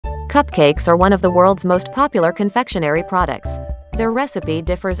Cupcakes are one of the world's most popular confectionery products. Their recipe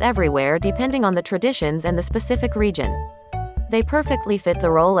differs everywhere depending on the traditions and the specific region. They perfectly fit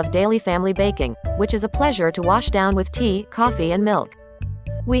the role of daily family baking, which is a pleasure to wash down with tea, coffee, and milk.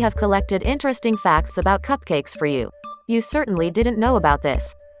 We have collected interesting facts about cupcakes for you. You certainly didn't know about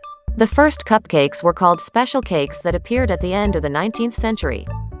this. The first cupcakes were called special cakes that appeared at the end of the 19th century.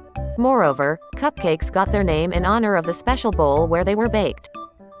 Moreover, cupcakes got their name in honor of the special bowl where they were baked.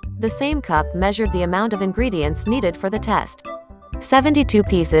 The same cup measured the amount of ingredients needed for the test. 72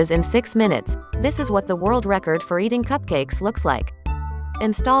 pieces in 6 minutes. This is what the world record for eating cupcakes looks like.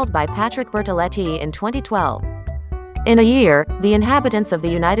 Installed by Patrick Bertoletti in 2012. In a year, the inhabitants of the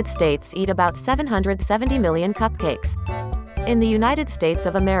United States eat about 770 million cupcakes. In the United States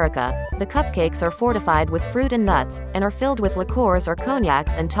of America, the cupcakes are fortified with fruit and nuts, and are filled with liqueurs or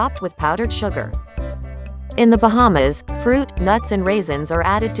cognacs and topped with powdered sugar. In the Bahamas, fruit, nuts and raisins are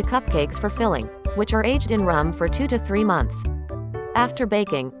added to cupcakes for filling, which are aged in rum for 2 to 3 months. After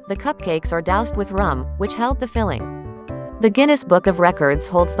baking, the cupcakes are doused with rum, which held the filling. The Guinness Book of Records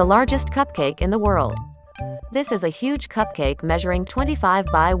holds the largest cupcake in the world. This is a huge cupcake measuring 25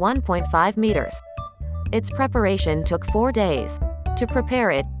 by 1.5 meters. Its preparation took 4 days. To prepare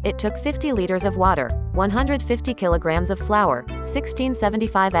it, it took 50 liters of water, 150 kilograms of flour,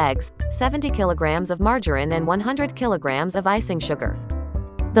 1675 eggs, 70 kilograms of margarine and 100 kilograms of icing sugar.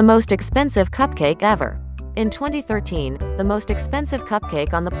 The most expensive cupcake ever. In 2013, the most expensive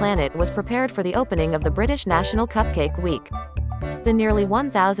cupcake on the planet was prepared for the opening of the British National Cupcake Week. The nearly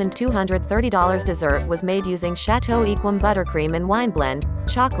 $1,230 dessert was made using Chateau Yquem buttercream and wine blend,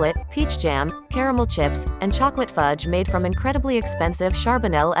 chocolate, peach jam, caramel chips, and chocolate fudge made from incredibly expensive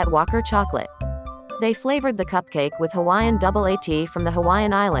Charbonnel at Walker chocolate. They flavored the cupcake with Hawaiian double AT from the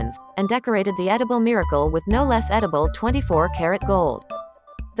Hawaiian Islands, and decorated the edible miracle with no less edible 24-karat gold.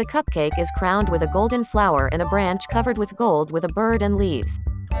 The cupcake is crowned with a golden flower and a branch covered with gold with a bird and leaves.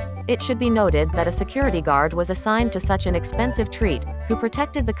 It should be noted that a security guard was assigned to such an expensive treat, who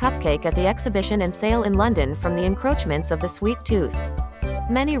protected the cupcake at the exhibition and sale in London from the encroachments of the sweet tooth.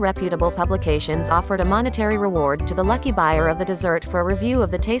 Many reputable publications offered a monetary reward to the lucky buyer of the dessert for a review of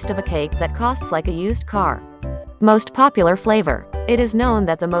the taste of a cake that costs like a used car. Most popular flavor. It is known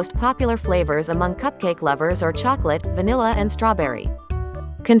that the most popular flavors among cupcake lovers are chocolate, vanilla, and strawberry.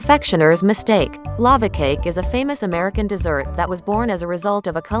 Confectioner's mistake. Lava cake is a famous American dessert that was born as a result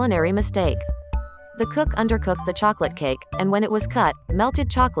of a culinary mistake. The cook undercooked the chocolate cake, and when it was cut,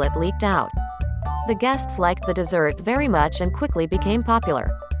 melted chocolate leaked out. The guests liked the dessert very much and quickly became popular.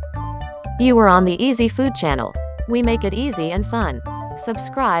 You are on the EasyFood channel. We make it easy and fun.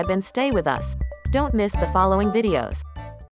 Subscribe and stay with us. Don't miss the following videos.